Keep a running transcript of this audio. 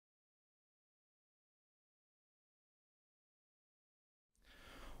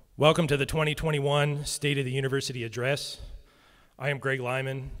Welcome to the 2021 State of the University Address. I am Greg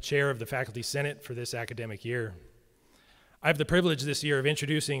Lyman, Chair of the Faculty Senate for this academic year. I have the privilege this year of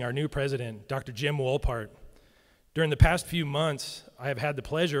introducing our new president, Dr. Jim Wohlpart. During the past few months, I have had the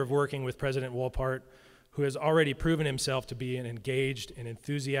pleasure of working with President Wohlpart, who has already proven himself to be an engaged and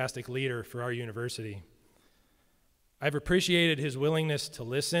enthusiastic leader for our university. I've appreciated his willingness to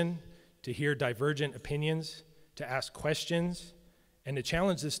listen, to hear divergent opinions, to ask questions, and to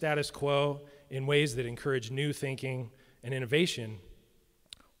challenge the status quo in ways that encourage new thinking and innovation,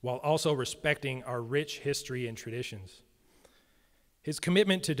 while also respecting our rich history and traditions. His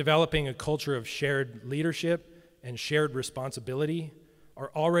commitment to developing a culture of shared leadership and shared responsibility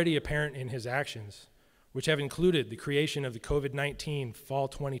are already apparent in his actions, which have included the creation of the COVID-19 Fall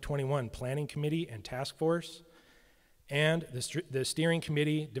 2021 Planning Committee and Task Force, and the steering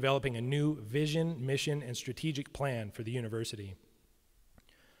committee developing a new vision, mission, and strategic plan for the university.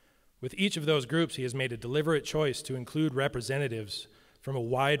 With each of those groups, he has made a deliberate choice to include representatives from a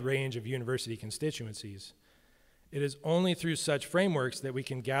wide range of university constituencies. It is only through such frameworks that we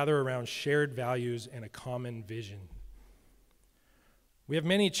can gather around shared values and a common vision. We have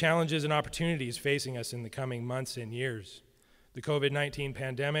many challenges and opportunities facing us in the coming months and years. The COVID-19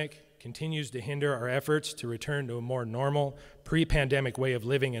 pandemic continues to hinder our efforts to return to a more normal, pre-pandemic way of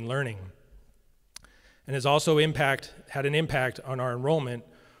living and learning, and has also had an impact on our enrollment,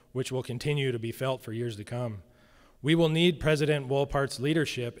 which will continue to be felt for years to come. We will need President Wohlpart's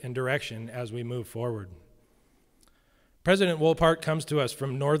leadership and direction as we move forward. President Wohlpart comes to us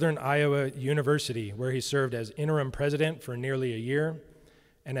from Northern Iowa University, where he served as interim president for nearly a year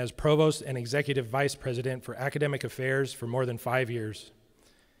and as provost and executive vice president for academic affairs for more than 5 years.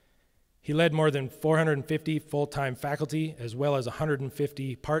 He led more than 450 full-time faculty, as well as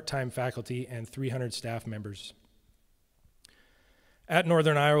 150 part-time faculty and 300 staff members. At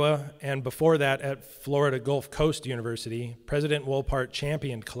Northern Iowa, and before that at Florida Gulf Coast University, President Wohlpart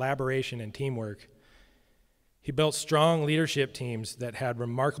championed collaboration and teamwork. He built strong leadership teams that had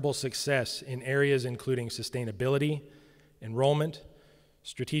remarkable success in areas including sustainability, enrollment,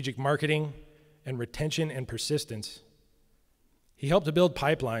 strategic marketing, and retention and persistence. He helped to build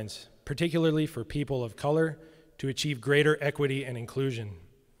pipelines, particularly for people of color, to achieve greater equity and inclusion.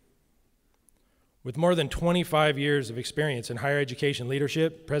 With more than 25 years of experience in higher education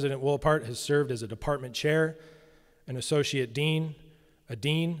leadership, President Wohlpart has served as a department chair, an associate dean,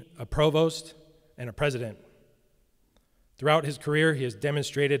 a provost, and a president. Throughout his career, he has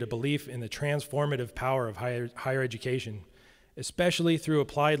demonstrated a belief in the transformative power of higher education, especially through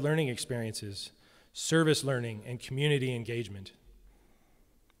applied learning experiences, service learning, and community engagement.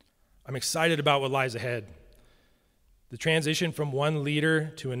 I'm excited about what lies ahead. The transition from one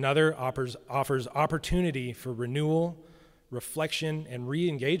leader to another offers opportunity for renewal, reflection, and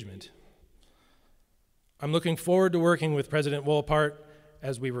re-engagement. I'm looking forward to working with President Wohlpart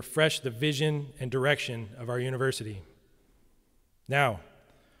as we refresh the vision and direction of our university. Now,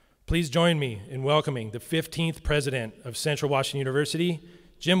 please join me in welcoming the 15th president of Central Washington University,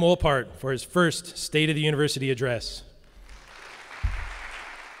 Jim Wohlpart, for his first State of the University address.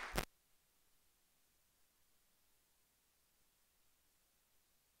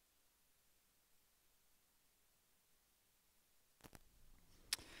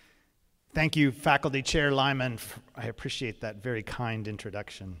 Thank you, Faculty Chair Lyman. I appreciate that very kind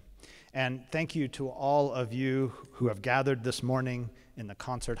introduction. And thank you to all of you who have gathered this morning in the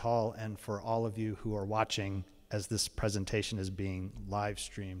concert hall and for all of you who are watching as this presentation is being live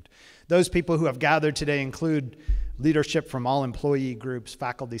streamed. Those people who have gathered today include leadership from all employee groups,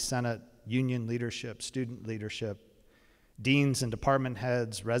 faculty senate, union leadership, student leadership, deans and department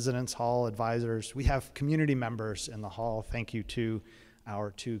heads, residence hall advisors. We have community members in the hall. Thank you to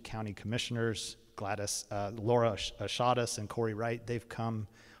our two county commissioners, Laura Ashadas and Corey Wright. They've come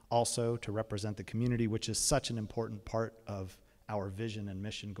also to represent the community, which is such an important part of our vision and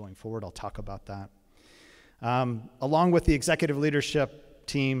mission going forward. I'll talk about that. Along with the executive leadership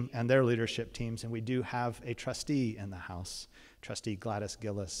team and their leadership teams, and we do have a trustee in the house. Trustee Gladys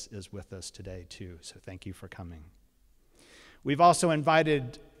Gillis is with us today too, so thank you for coming. We've also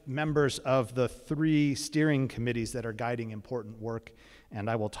invited members of the 3 steering committees that are guiding important work, and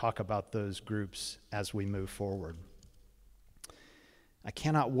I will talk about those groups as we move forward. I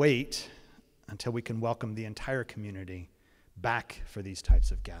cannot wait until we can welcome the entire community back for these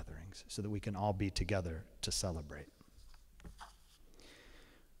types of gatherings so that we can all be together to celebrate.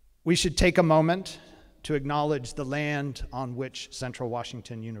 We should take a moment to acknowledge the land on which Central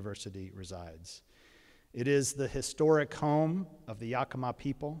Washington University resides. It is the historic home of the Yakima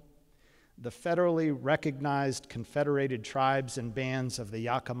people, the federally recognized confederated tribes and bands of the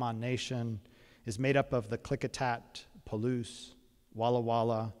Yakama Nation is made up of the Klickitat, Palouse, Walla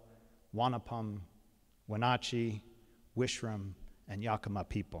Walla, Wanapum, Wenatchee, Wishram, and Yakama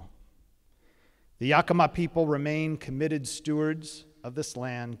people. The Yakama people remain committed stewards of this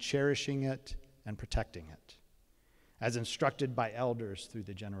land, cherishing it and protecting it, as instructed by elders through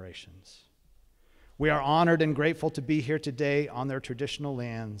the generations. We are honored and grateful to be here today on their traditional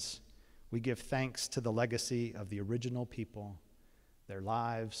lands. We give thanks to the legacy of the original people, their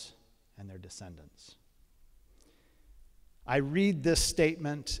lives, and their descendants. I read this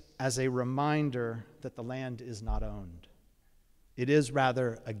statement as a reminder that the land is not owned. It is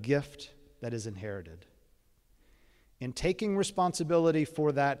rather a gift that is inherited. In taking responsibility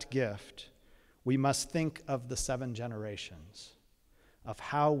for that gift, we must think of the 7 generations, of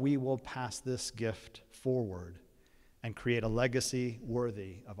how we will pass this gift forward and create a legacy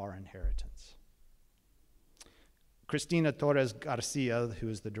worthy of our inheritance. Cristina Torres Garcia, who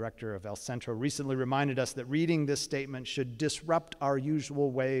is the director of El Centro, recently reminded us that reading this statement should disrupt our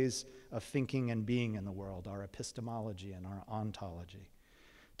usual ways of thinking and being in the world, our epistemology and our ontology,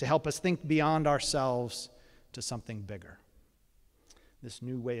 to help us think beyond ourselves to something bigger. This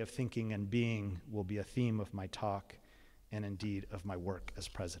new way of thinking and being will be a theme of my talk and indeed of my work as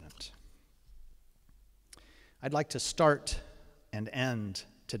president. I'd like to start and end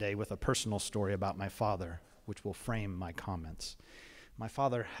today with a personal story about my father, which will frame my comments. My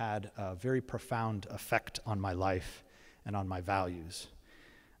father had a very profound effect on my life and on my values,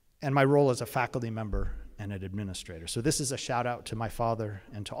 and my role as a faculty member and an administrator. So this is a shout out to my father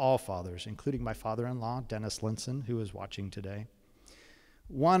and to all fathers, including my father-in-law, Dennis Linson, who is watching today.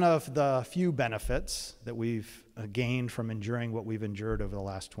 One of the few benefits that we've gained from enduring what we've endured over the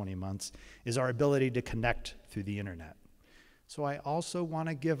last 20 months is our ability to connect through the internet. So I also want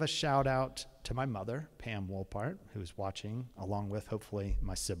to give a shout out to my mother, Pam Wohlpart, who's watching, along with hopefully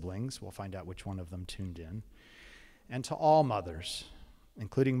my siblings. We'll find out which one of them tuned in. And to all mothers,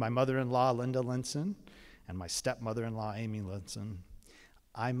 including my mother-in-law, Linda Linson, and my stepmother-in-law, Amy Linson.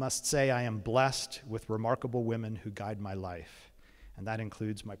 I must say I am blessed with remarkable women who guide my life, and that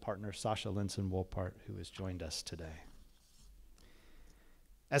includes my partner, Sasha Linson Wohlpart, who has joined us today.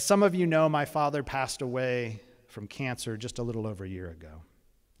 As some of you know, my father passed away from cancer just a little over a year ago,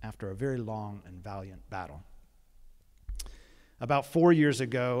 after a very long and valiant battle. About 4 years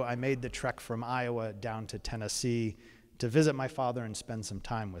ago, I made the trek from Iowa down to Tennessee to visit my father and spend some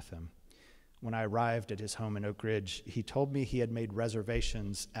time with him. When I arrived at his home in Oak Ridge, he told me he had made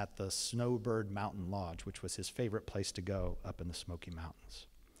reservations at the Snowbird Mountain Lodge, which was his favorite place to go up in the Smoky Mountains.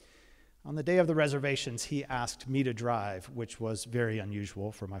 On the day of the reservations, he asked me to drive, which was very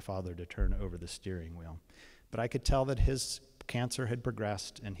unusual for my father to turn over the steering wheel. But I could tell that his cancer had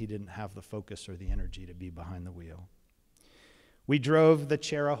progressed and he didn't have the focus or the energy to be behind the wheel. We drove the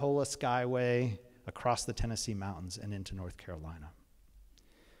Cherrahola Skyway across the Tennessee mountains and into North Carolina.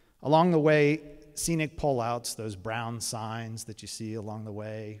 Along the way, scenic pullouts, those brown signs that you see along the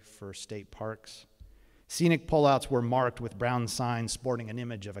way for state parks, scenic pullouts were marked with brown signs sporting an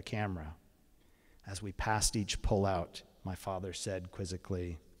image of a camera. As we passed each pullout, my father said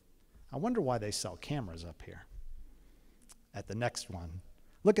quizzically, "I wonder why they sell cameras up here." At the next one,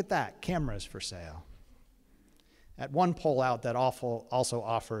 "Look at that, cameras for sale." At one pullout that also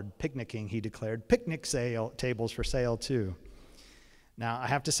offered picnicking, he declared, "Picnic tables for sale too." Now, I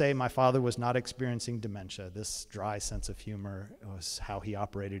have to say my father was not experiencing dementia. This dry sense of humor was how he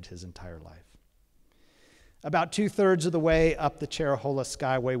operated his entire life. About 2/3 of the way up the Cherrahola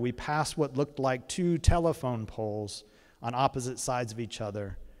Skyway, we passed what looked like 2 telephone poles on opposite sides of each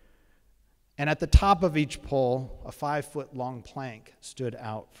other. And at the top of each pole, a 5-foot-long plank stood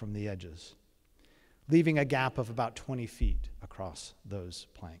out from the edges, leaving a gap of about 20 feet across those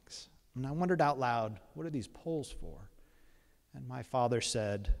planks. And I wondered out loud, what are these poles for? And my father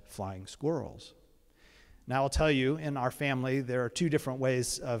said, "Flying squirrels." Now I'll tell you, in our family, there are 2 different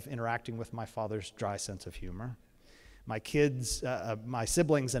ways of interacting with my father's dry sense of humor. My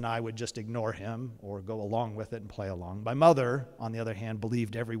siblings and I would just ignore him or go along with it and play along. My mother, on the other hand,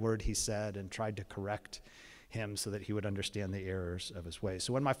 believed every word he said and tried to correct him so that he would understand the errors of his ways.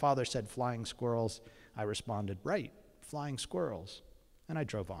 So when my father said flying squirrels, I responded, "Right, flying squirrels," and I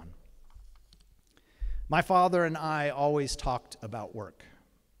drove on. My father and I always talked about work.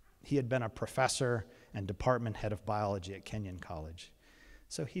 He had been a professor and department head of biology at Kenyon College,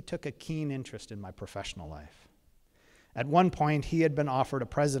 so he took a keen interest in my professional life. At one point, he had been offered a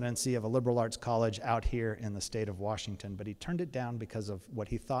presidency of a liberal arts college out here in the state of Washington, but he turned it down because of what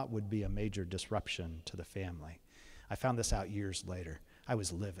he thought would be a major disruption to the family. I found this out years later. I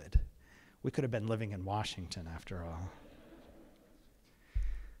was livid. We could have been living in Washington after all.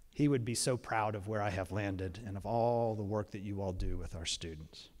 He would be so proud of where I have landed and of all the work that you all do with our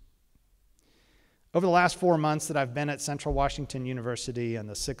students. Over the last 4 months that I've been at Central Washington University and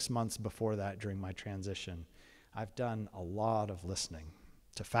the 6 months before that during my transition, I've done a lot of listening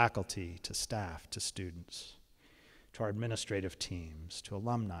to faculty, to staff, to students, to our administrative teams, to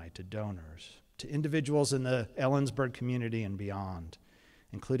alumni, to donors, to individuals in the Ellensburg community and beyond,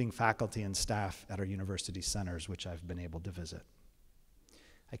 including faculty and staff at our university centers, which I've been able to visit.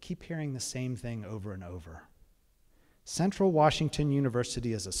 I keep hearing the same thing over and over. Central Washington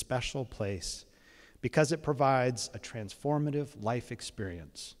University is a special place because it provides a transformative life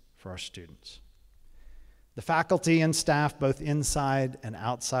experience for our students. The faculty and staff, both inside and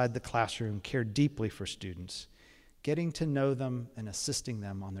outside the classroom, care deeply for students, getting to know them and assisting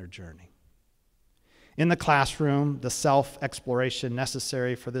them on their journey. In the classroom, the self-exploration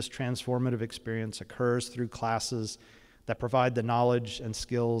necessary for this transformative experience occurs through classes that provide the knowledge and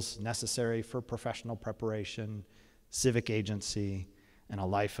skills necessary for professional preparation, civic agency, and a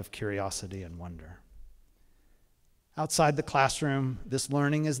life of curiosity and wonder. Outside the classroom, this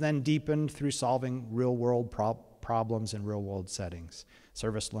learning is then deepened through solving real-world problems in real-world settings,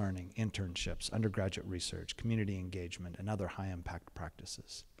 service learning, internships, undergraduate research, community engagement, and other high-impact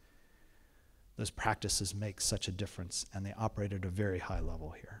practices. Those practices make such a difference, and they operate at a very high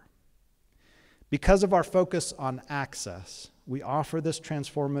level here. Because of our focus on access, we offer this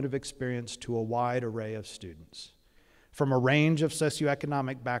transformative experience to a wide array of students, from a range of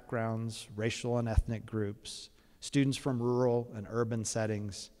socioeconomic backgrounds, racial and ethnic groups, students from rural and urban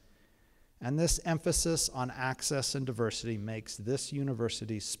settings. And this emphasis on access and diversity makes this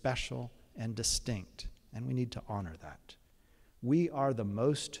university special and distinct, and we need to honor that. We are the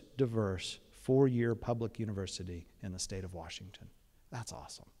most diverse four-year public university in the state of Washington. That's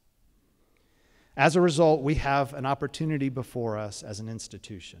awesome. As a result, we have an opportunity before us as an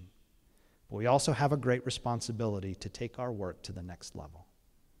institution, but we also have a great responsibility to take our work to the next level.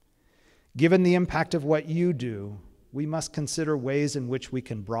 Given the impact of what you do, we must consider ways in which we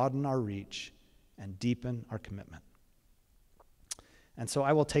can broaden our reach and deepen our commitment. And so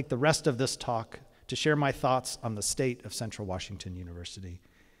I will take the rest of this talk to share my thoughts on the state of Central Washington University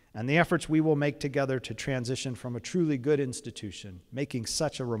and the efforts we will make together to transition from a truly good institution, making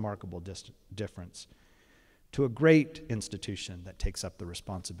such a remarkable difference, to a great institution that takes up the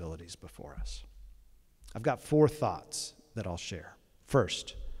responsibilities before us. I've got 4 thoughts that I'll share.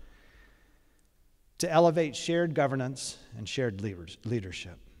 First, to elevate shared governance and shared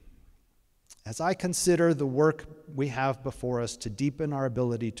leadership. As I consider the work we have before us to deepen our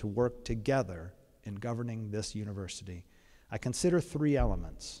ability to work together in governing this university, I consider 3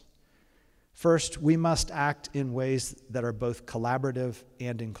 elements. First, we must act in ways that are both collaborative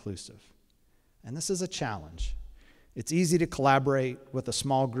and inclusive. And this is a challenge. It's easy to collaborate with a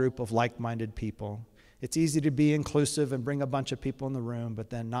small group of like-minded people. It's easy to be inclusive and bring a bunch of people in the room, but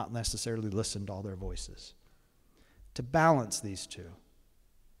then not necessarily listen to all their voices. To balance these two,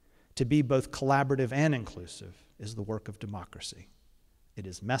 to be both collaborative and inclusive, is the work of democracy. It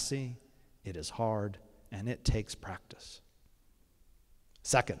is messy, it is hard, and it takes practice.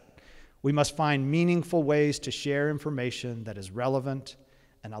 Second, we must find meaningful ways to share information that is relevant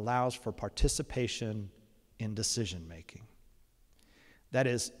and allows for participation in decision-making. That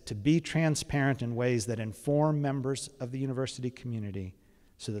is, to be transparent in ways that inform members of the university community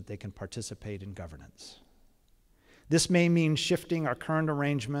so that they can participate in governance. This may mean shifting our current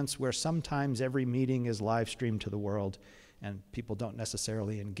arrangements where sometimes every meeting is live streamed to the world and people don't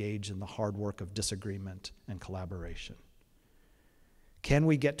necessarily engage in the hard work of disagreement and collaboration. Can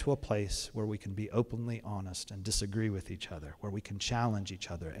we get to a place where we can be openly honest and disagree with each other, where we can challenge each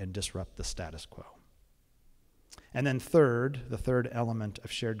other and disrupt the status quo? And then third, the third element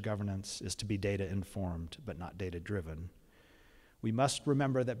of shared governance is to be data-informed, but not data-driven. We must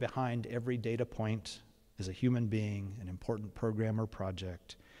remember that behind every data point is a human being, an important program or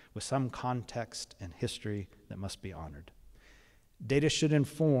project, with some context and history that must be honored. Data should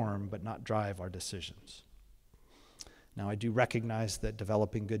inform, but not drive our decisions. Now, I do recognize that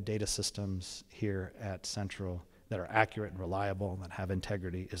developing good data systems here at Central that are accurate and reliable and that have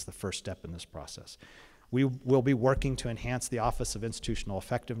integrity is the first step in this process. We will be working to enhance the Office of Institutional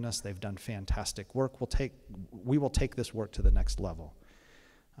Effectiveness. They've done fantastic work. We will take this work to the next level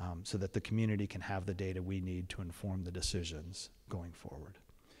so that the community can have the data we need to inform the decisions going forward.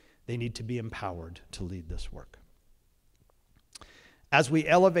 They need to be empowered to lead this work. As we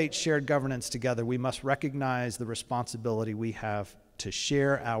elevate shared governance together, we must recognize the responsibility we have to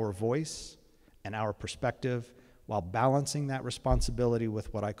share our voice and our perspective while balancing that responsibility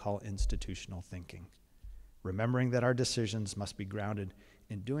with what I call institutional thinking, remembering that our decisions must be grounded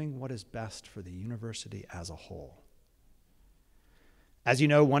in doing what is best for the university as a whole. As you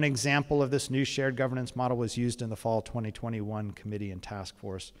know, one example of this new shared governance model was used in the fall 2021 committee and task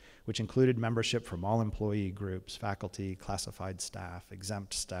force, which included membership from all employee groups, faculty, classified staff,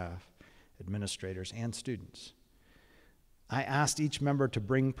 exempt staff, administrators, and students. I asked each member to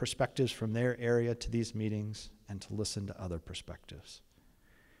bring perspectives from their area to these meetings and to listen to other perspectives.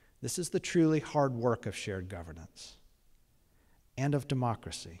 This is the truly hard work of shared governance and of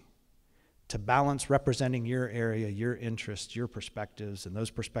democracy, to balance representing your area, your interests, your perspectives, and those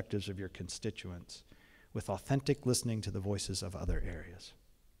perspectives of your constituents with authentic listening to the voices of other areas.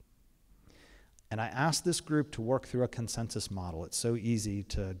 And I asked this group to work through a consensus model. It's so easy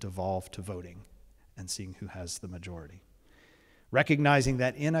to devolve to voting and seeing who has the majority. Recognizing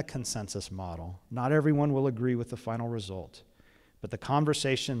that in a consensus model, not everyone will agree with the final result, but the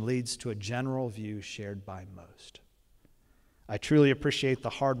conversation leads to a general view shared by most. I truly appreciate the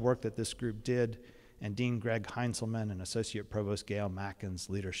hard work that this group did, and Dean Greg Heinzelman and Associate Provost Gail Macken's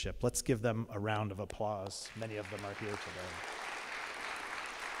leadership. Let's give them a round of applause. Many of them are here today.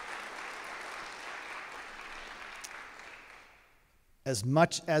 As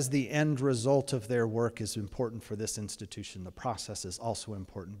much as the end result of their work is important for this institution, the process is also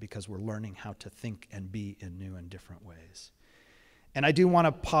important because we're learning how to think and be in new and different ways. And I do want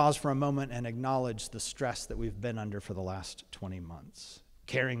to pause for a moment and acknowledge the stress that we've been under for the last 20 months,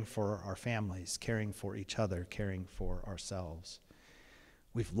 caring for our families, caring for each other, caring for ourselves.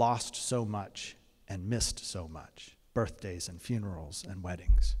 We've lost so much and missed so much, birthdays and funerals and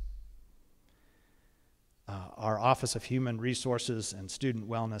weddings. Our Office of Human Resources and Student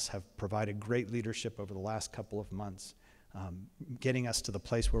Wellness have provided great leadership over the last couple of months, getting us to the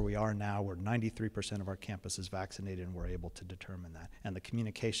place where we are now, where 93% of our campus is vaccinated, and we're able to determine that. And the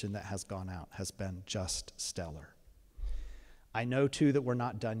communication that has gone out has been just stellar. I know, too, that we're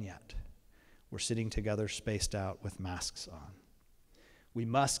not done yet. We're sitting together spaced out with masks on. We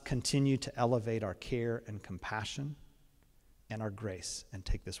must continue to elevate our care and compassion and our grace and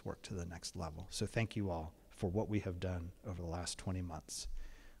take this work to the next level. So thank you all for what we have done over the last 20 months.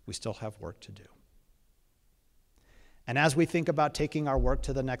 We still have work to do. And as we think about taking our work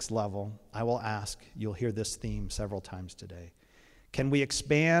to the next level, I will ask, you'll hear this theme several times today, can we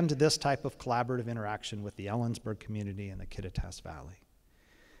expand this type of collaborative interaction with the Ellensburg community and the Kittitas Valley?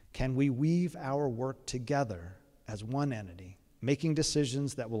 Can we weave our work together as one entity, making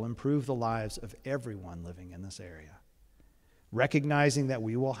decisions that will improve the lives of everyone living in this area, recognizing that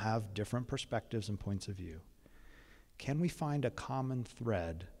we will have different perspectives and points of view? Can we find a common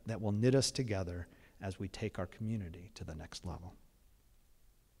thread that will knit us together as we take our community to the next level?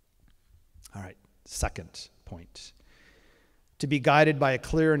 All right, second point. To be guided by a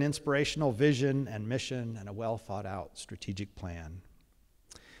clear and inspirational vision and mission and a well thought out strategic plan.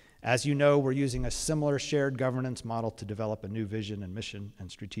 As you know, we're using a similar shared governance model to develop a new vision and mission and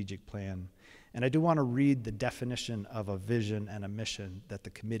strategic plan. And I do want to read the definition of a vision and a mission that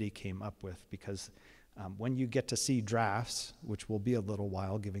the committee came up with, because when you get to see drafts, which will be a little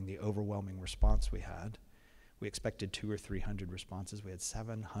while given the overwhelming response we had, we expected 200 or 300 responses. We had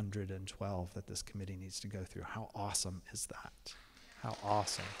 712 that this committee needs to go through. How awesome is that? How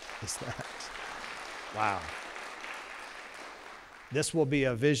awesome is that? Wow. This will be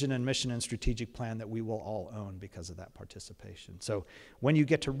a vision and mission and strategic plan that we will all own because of that participation. So when you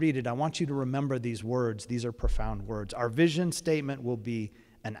get to read it, I want you to remember these words. These are profound words. Our vision statement will be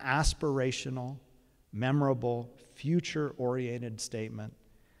an aspirational, memorable, future-oriented statement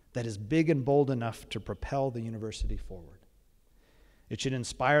that is big and bold enough to propel the university forward. It should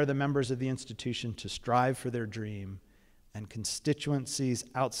inspire the members of the institution to strive for their dream and constituencies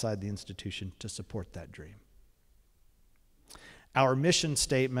outside the institution to support that dream. Our mission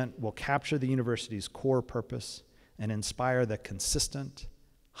statement will capture the university's core purpose and inspire the consistent,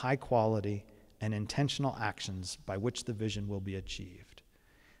 high quality, and intentional actions by which the vision will be achieved.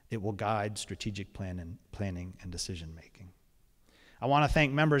 It will guide strategic planning and decision making. I want to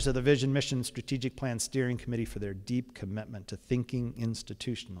thank members of the Vision, Mission, Strategic Plan Steering Committee for their deep commitment to thinking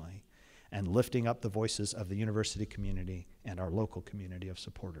institutionally and lifting up the voices of the university community and our local community of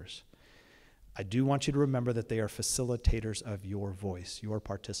supporters. I do want you to remember that they are facilitators of your voice. Your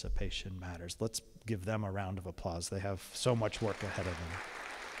participation matters. Let's give them a round of applause. They have so much work ahead of them.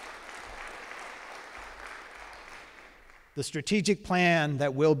 The strategic plan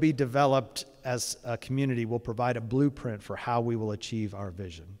that will be developed as a community will provide a blueprint for how we will achieve our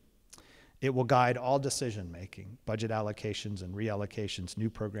vision. It will guide all decision-making, budget allocations and reallocations, new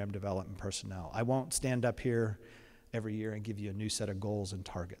program development, personnel. I won't stand up here every year and give you a new set of goals and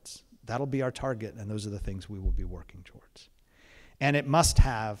targets. That'll be our target, and those are the things we will be working towards. And it must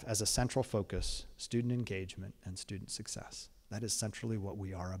have, as a central focus, student engagement and student success. That is centrally what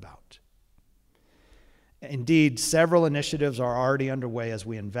we are about. Indeed, several initiatives are already underway as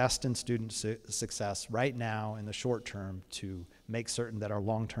we invest in student success right now in the short term to make certain that our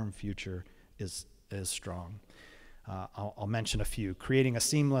long-term future is strong. I'll mention a few. Creating a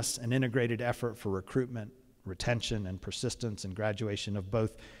seamless and integrated effort for recruitment, retention, and persistence and graduation of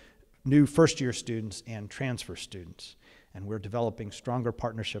both new first-year students and transfer students. And we're developing stronger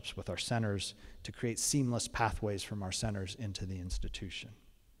partnerships with our centers to create seamless pathways from our centers into the institution.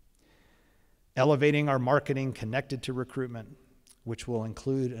 Elevating our marketing connected to recruitment, which will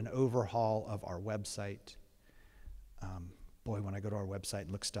include an overhaul of our website. Boy, when I go to our website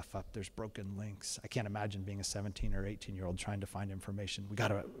and look stuff up, there's broken links. I can't imagine being a 17 or 18-year-old trying to find information.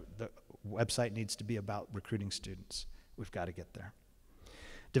 The website needs to be about recruiting students. We've got to get there.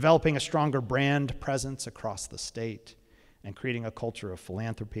 Developing a stronger brand presence across the state and creating a culture of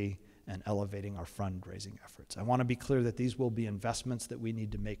philanthropy and elevating our fundraising efforts. I want to be clear that these will be investments that we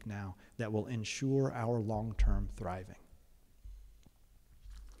need to make now that will ensure our long-term thriving.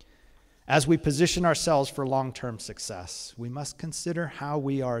 As we position ourselves for long-term success, we must consider how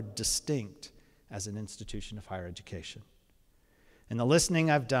we are distinct as an institution of higher education. In the listening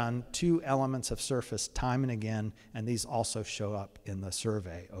I've done, two elements have surfaced time and again, and these also show up in the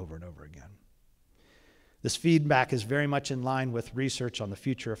survey over and over again. This feedback is very much in line with research on the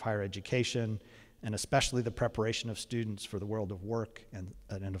future of higher education, and especially the preparation of students for the world of work and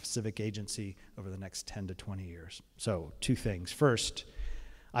of civic agency over the next 10 to 20 years. So, two things. First,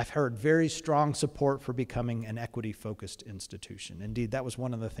 I've heard very strong support for becoming an equity-focused institution. Indeed, that was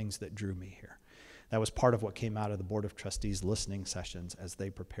one of the things that drew me here. That was part of what came out of the Board of Trustees listening sessions as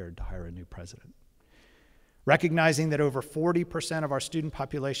they prepared to hire a new president. Recognizing that over 40% of our student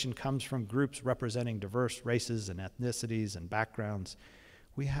population comes from groups representing diverse races and ethnicities and backgrounds,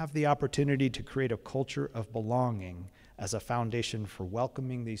 we have the opportunity to create a culture of belonging as a foundation for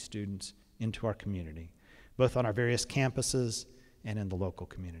welcoming these students into our community, both on our various campuses and in the local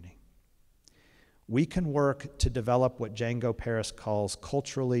community. We can work to develop what Django Paris calls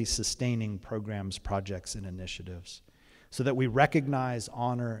culturally sustaining programs, projects, and initiatives so that we recognize,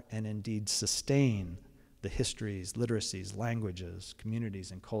 honor, and indeed sustain the histories, literacies, languages,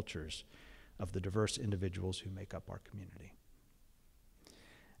 communities, and cultures of the diverse individuals who make up our community.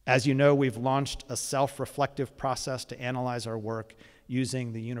 As you know, we've launched a self-reflective process to analyze our work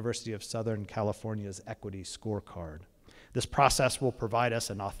using the University of Southern California's Equity Scorecard. This process will provide us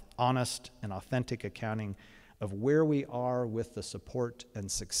an honest and authentic accounting of where we are with the support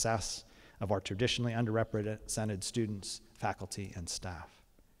and success of our traditionally underrepresented students, faculty, and staff.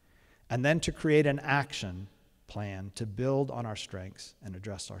 And then to create an action plan to build on our strengths and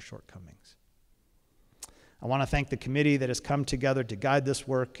address our shortcomings. I want to thank the committee that has come together to guide this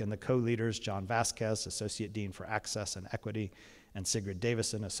work and the co-leaders, John Vasquez, Associate Dean for Access and Equity, and Sigrid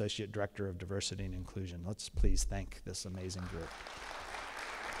Davison, Associate Director of Diversity and Inclusion. Let's please thank this amazing group.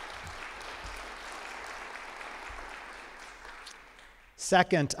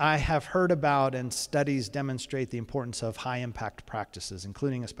 Second, I have heard about and studies demonstrate the importance of high-impact practices,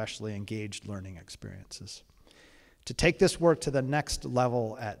 including especially engaged learning experiences. To take this work to the next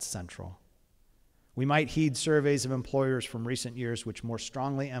level at Central, we might heed surveys of employers from recent years which more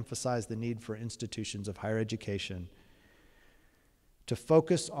strongly emphasize the need for institutions of higher education to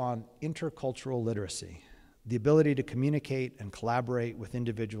focus on intercultural literacy, the ability to communicate and collaborate with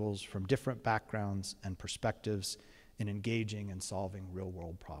individuals from different backgrounds and perspectives in engaging and solving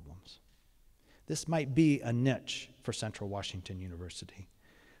real-world problems. This might be a niche for Central Washington University,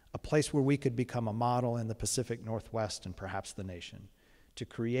 a place where we could become a model in the Pacific Northwest and perhaps the nation, to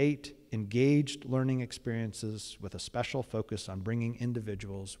create engaged learning experiences with a special focus on bringing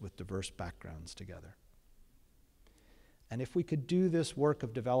individuals with diverse backgrounds together. And if we could do this work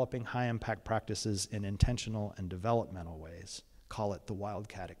of developing high-impact practices in intentional and developmental ways, call it the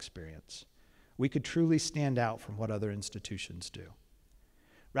Wildcat experience, we could truly stand out from what other institutions do.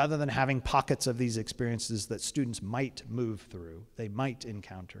 Rather than having pockets of these experiences that students might move through, they might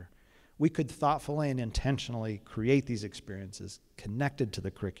encounter, we could thoughtfully and intentionally create these experiences connected to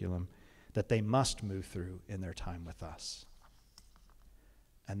the curriculum that they must move through in their time with us.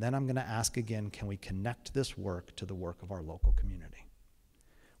 And then I'm going to ask again, can we connect this work to the work of our local community?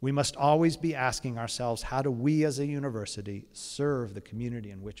 We must always be asking ourselves, how do we as a university serve the community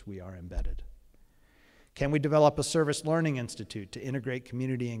in which we are embedded? Can we develop a service learning institute to integrate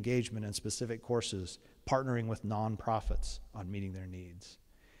community engagement in specific courses, partnering with nonprofits on meeting their needs?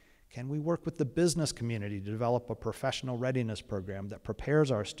 Can we work with the business community to develop a professional readiness program that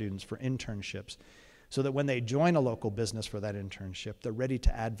prepares our students for internships so that when they join a local business for that internship, they're ready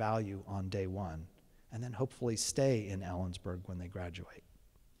to add value on day one and then hopefully stay in Ellensburg when they graduate?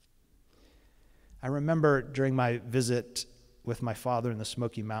 I remember during my visit with my father in the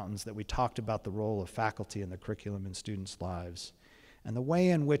Smoky Mountains that we talked about the role of faculty in the curriculum in students' lives and the way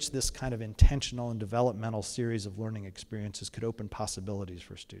in which this kind of intentional and developmental series of learning experiences could open possibilities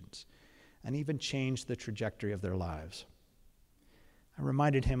for students and even change the trajectory of their lives. I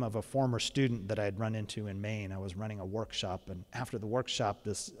reminded him of a former student that I had run into in Maine. I was running a workshop, and after the workshop,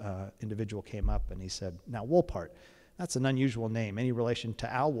 this individual came up and he said, "Now, Wohlpart, that's an unusual name. Any relation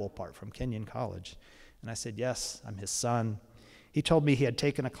to Al Wohlpart from Kenyon College?" And I said, "Yes, I'm his son." He told me he had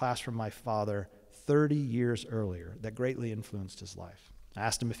taken a class from my father 30 years earlier that greatly influenced his life. I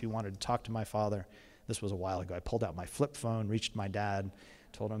asked him if he wanted to talk to my father. This was a while ago. I pulled out my flip phone, reached my dad,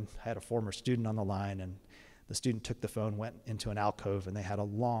 told him I had a former student on the line, and the student took the phone, went into an alcove, and they had a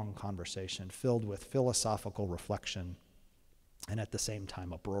long conversation filled with philosophical reflection and at the same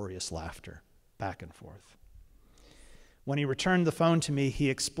time uproarious laughter back and forth. When he returned the phone to me, he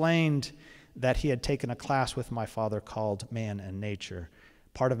explained that he had taken a class with my father called Man and Nature,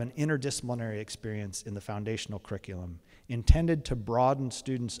 part of an interdisciplinary experience in the foundational curriculum, intended to broaden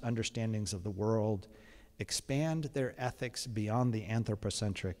students' understandings of the world, expand their ethics beyond the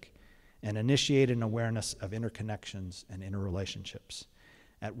anthropocentric, and initiate an awareness of interconnections and interrelationships,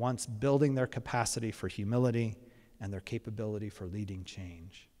 at once building their capacity for humility and their capability for leading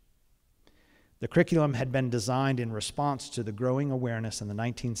change. The curriculum had been designed in response to the growing awareness in the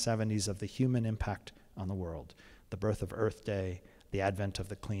 1970s of the human impact on the world, the birth of Earth Day, the advent of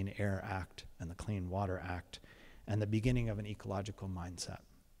the Clean Air Act and the Clean Water Act, and the beginning of an ecological mindset.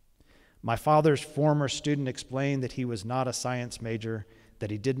 My father's former student explained that he was not a science major, that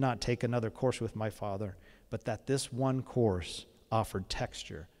he did not take another course with my father, but that this one course offered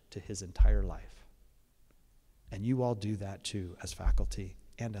texture to his entire life. And you all do that too as faculty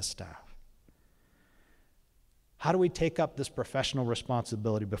and as staff. How do we take up this professional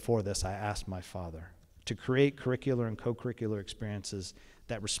responsibility? Before this, I asked my father to create curricular and co-curricular experiences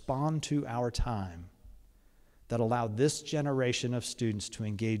that respond to our time, that allow this generation of students to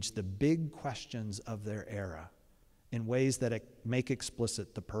engage the big questions of their era in ways that make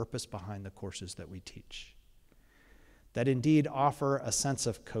explicit the purpose behind the courses that we teach, that indeed offer a sense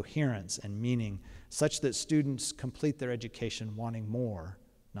of coherence and meaning such that students complete their education wanting more,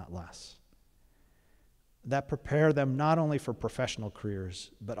 not less, that prepare them not only for professional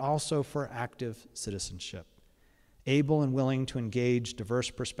careers, but also for active citizenship, able and willing to engage diverse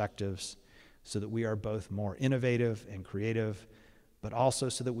perspectives so that we are both more innovative and creative, but also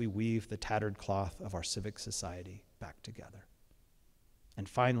so that we weave the tattered cloth of our civic society back together. And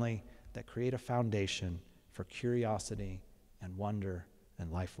finally, that create a foundation for curiosity and wonder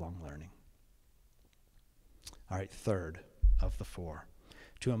and lifelong learning. All right, third of the four,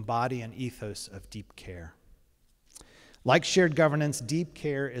 to embody an ethos of deep care. Like shared governance, deep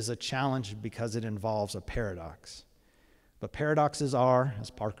care is a challenge because it involves a paradox. But paradoxes are,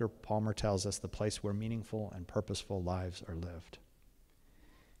 as Parker Palmer tells us, the place where meaningful and purposeful lives are lived.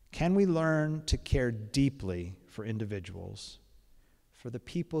 Can we learn to care deeply for individuals, for the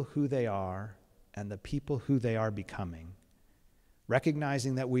people who they are and the people who they are becoming,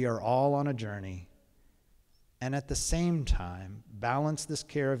 recognizing that we are all on a journey, and at the same time balance this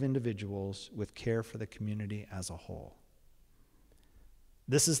care of individuals with care for the community as a whole?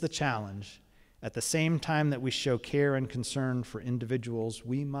 This is the challenge. At the same time that we show care and concern for individuals,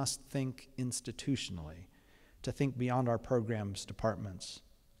 we must think institutionally, to think beyond our programs, departments,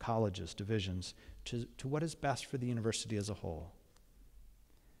 colleges, divisions, to what is best for the university as a whole.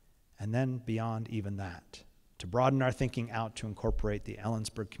 And then beyond even that, to broaden our thinking out to incorporate the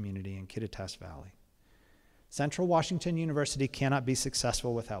Ellensburg community and Kittitas Valley. Central Washington University cannot be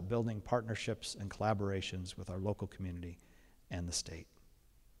successful without building partnerships and collaborations with our local community and the state.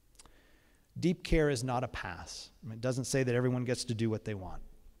 Deep care is not a pass. It doesn't say that everyone gets to do what they want.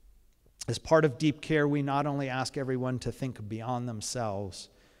 As part of deep care, we not only ask everyone to think beyond themselves,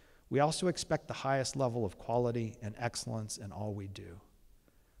 we also expect the highest level of quality and excellence in all we do.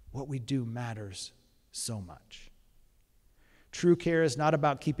 What we do matters so much. True care is not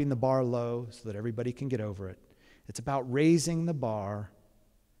about keeping the bar low so that everybody can get over it. It's about raising the bar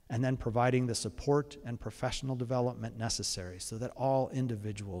and then providing the support and professional development necessary so that all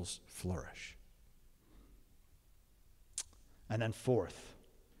individuals flourish. And then fourth,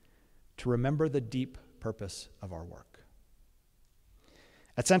 to remember the deep purpose of our work.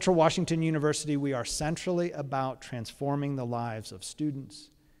 At Central Washington University, we are centrally about transforming the lives of students,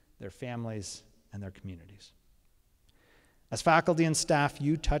 their families, and their communities. As faculty and staff,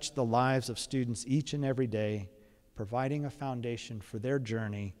 you touch the lives of students each and every day, providing a foundation for their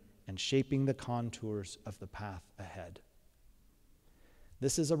journey and shaping the contours of the path ahead.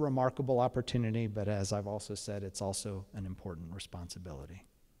 This is a remarkable opportunity, but as I've also said, it's also an important responsibility.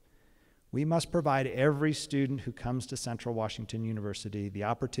 We must provide every student who comes to Central Washington University the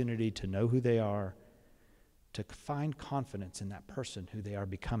opportunity to know who they are, to find confidence in that person who they are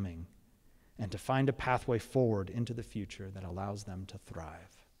becoming, and to find a pathway forward into the future that allows them to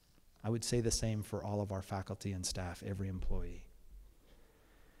thrive. I would say the same for all of our faculty and staff, every employee.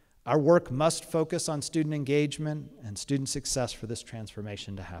 Our work must focus on student engagement and student success for this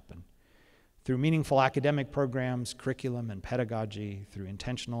transformation to happen. Through meaningful academic programs, curriculum, and pedagogy, through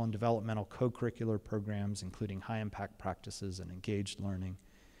intentional and developmental co-curricular programs, including high-impact practices and engaged learning,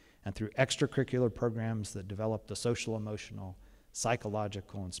 and through extracurricular programs that develop the social, emotional,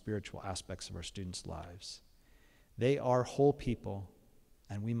 psychological, and spiritual aspects of our students' lives. They are whole people,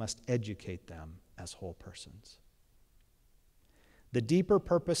 and we must educate them as whole persons. The deeper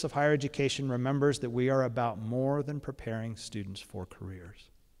purpose of higher education remembers that we are about more than preparing students for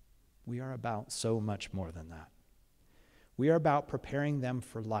careers. We are about so much more than that. We are about preparing them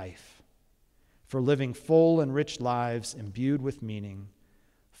for life, for living full and rich lives imbued with meaning,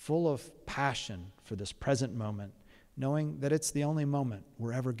 full of passion for this present moment, knowing that it's the only moment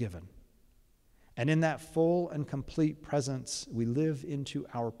we're ever given. And in that full and complete presence, we live into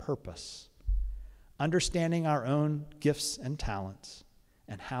our purpose, understanding our own gifts and talents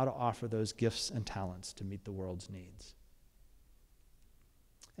and how to offer those gifts and talents to meet the world's needs.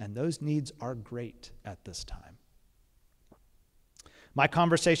 And those needs are great at this time. My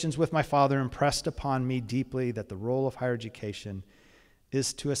conversations with my father impressed upon me deeply that the role of higher education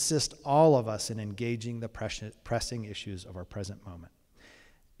is to assist all of us in engaging the pressing issues of our present moment.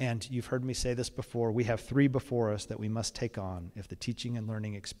 And you've heard me say this before, we have 3 before us that we must take on if the teaching and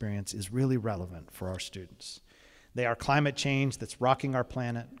learning experience is really relevant for our students. They are climate change that's rocking our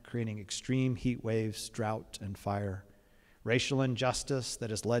planet, creating extreme heat waves, drought, and fire; racial injustice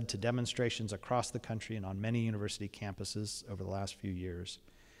that has led to demonstrations across the country and on many university campuses over the last few years;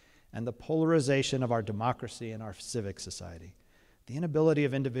 and the polarization of our democracy and our civic society, the inability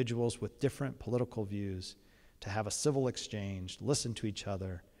of individuals with different political views to have a civil exchange, listen to each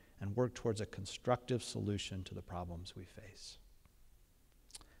other, and work towards a constructive solution to the problems we face.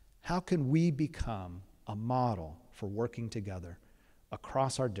 How can we become a model for working together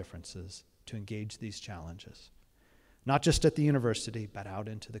across our differences to engage these challenges, not just at the university, but out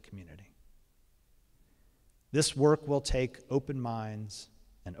into the community? This work will take open minds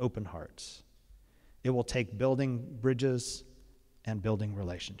and open hearts. It will take building bridges and building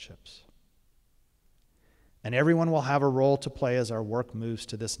relationships. And everyone will have a role to play as our work moves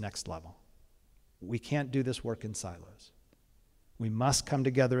to this next level. We can't do this work in silos. We must come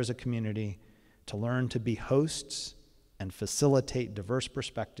together as a community to learn to be hosts and facilitate diverse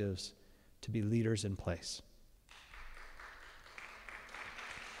perspectives, to be leaders in place.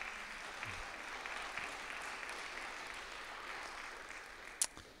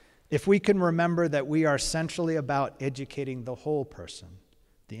 If we can remember that we are centrally about educating the whole person,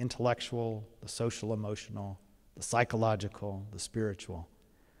 the intellectual, the social emotional, the psychological, the spiritual,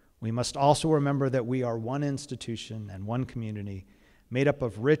 we must also remember that we are one institution and one community made up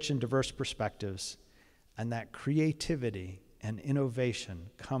of rich and diverse perspectives, and that creativity and innovation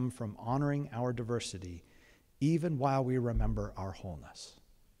come from honoring our diversity even while we remember our wholeness.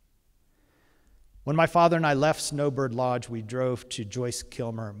 When my father and I left Snowbird Lodge, we drove to Joyce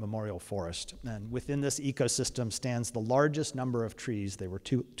Kilmer Memorial Forest. And within this ecosystem stands the largest number of trees, they were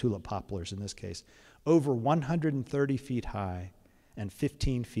tulip poplars in this case, over 130 feet high and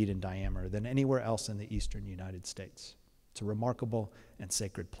 15 feet in diameter than anywhere else in the eastern United States. It's a remarkable and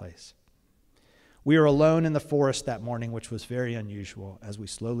sacred place. We were alone in the forest that morning, which was very unusual as we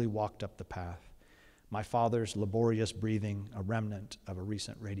slowly walked up the path. My father's laborious breathing, a remnant of a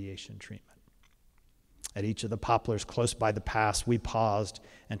recent radiation treatment. At each of the poplars close by the pass, we paused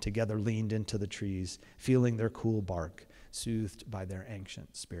and together leaned into the trees, feeling their cool bark, soothed by their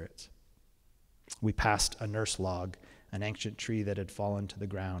ancient spirits. We passed a nurse log, an ancient tree that had fallen to the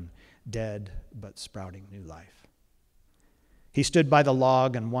ground, dead but sprouting new life. He stood by the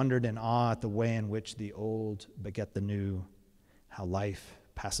log and wondered in awe at the way in which the old beget the new, how life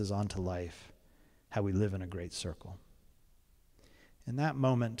passes on to life, how we live in a great circle. In that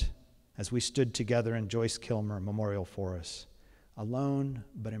moment, as we stood together in Joyce Kilmer Memorial Forest, alone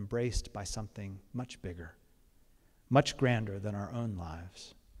but embraced by something much bigger, much grander than our own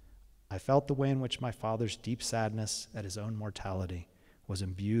lives, I felt the way in which my father's deep sadness at his own mortality was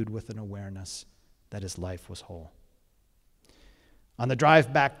imbued with an awareness that his life was whole. On the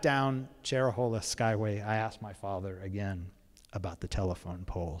drive back down Cherahola Skyway, I asked my father again about the telephone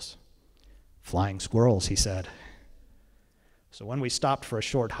poles. Flying squirrels, he said. So when we stopped for a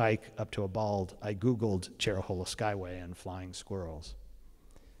short hike up to a bald, I Googled Cherahola Skyway and flying squirrels.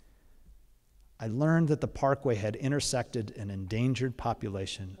 I learned that the parkway had intersected an endangered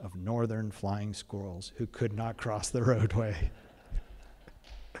population of northern flying squirrels who could not cross the roadway.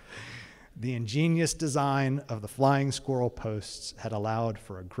 The ingenious design of the flying squirrel posts had allowed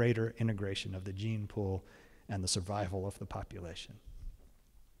for a greater integration of the gene pool and the survival of the population.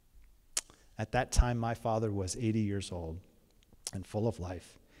 At that time, my father was 80 years old and full of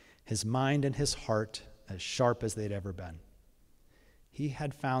life, his mind and his heart as sharp as they'd ever been. He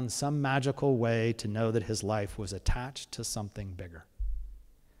had found some magical way to know that his life was attached to something bigger,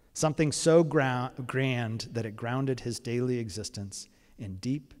 something so grand that it grounded his daily existence in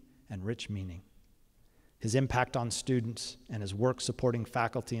deep and rich meaning. His impact on students and his work supporting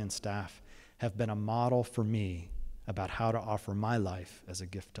faculty and staff have been a model for me about how to offer my life as a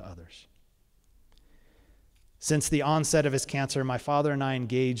gift to others. Since the onset of his cancer, my father and I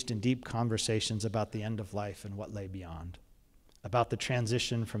engaged in deep conversations about the end of life and what lay beyond, about the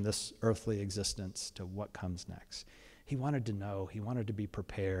transition from this earthly existence to what comes next. He wanted to know, he wanted to be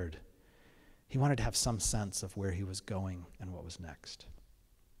prepared. He wanted to have some sense of where he was going and what was next.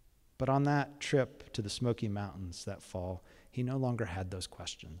 But on that trip to the Smoky Mountains that fall, he no longer had those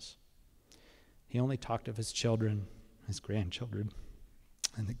questions. He only talked of his children, his grandchildren,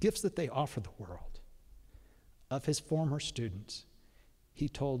 and the gifts that they offer the world. Of his former students, he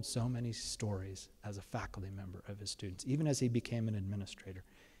told so many stories as a faculty member of his students. Even as he became an administrator,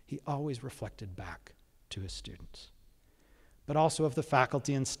 he always reflected back to his students. But also of the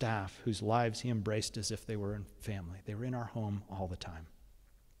faculty and staff whose lives he embraced as if they were in family. They were in our home all the time.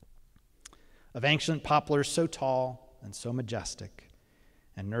 Of ancient poplars so tall and so majestic,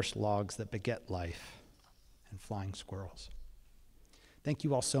 and nurse logs that beget life, and flying squirrels. Thank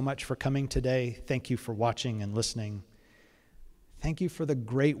you all so much for coming today. Thank you for watching and listening. Thank you for the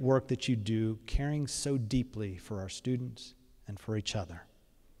great work that you do, caring so deeply for our students and for each other.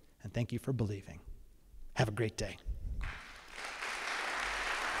 And thank you for believing. Have a great day.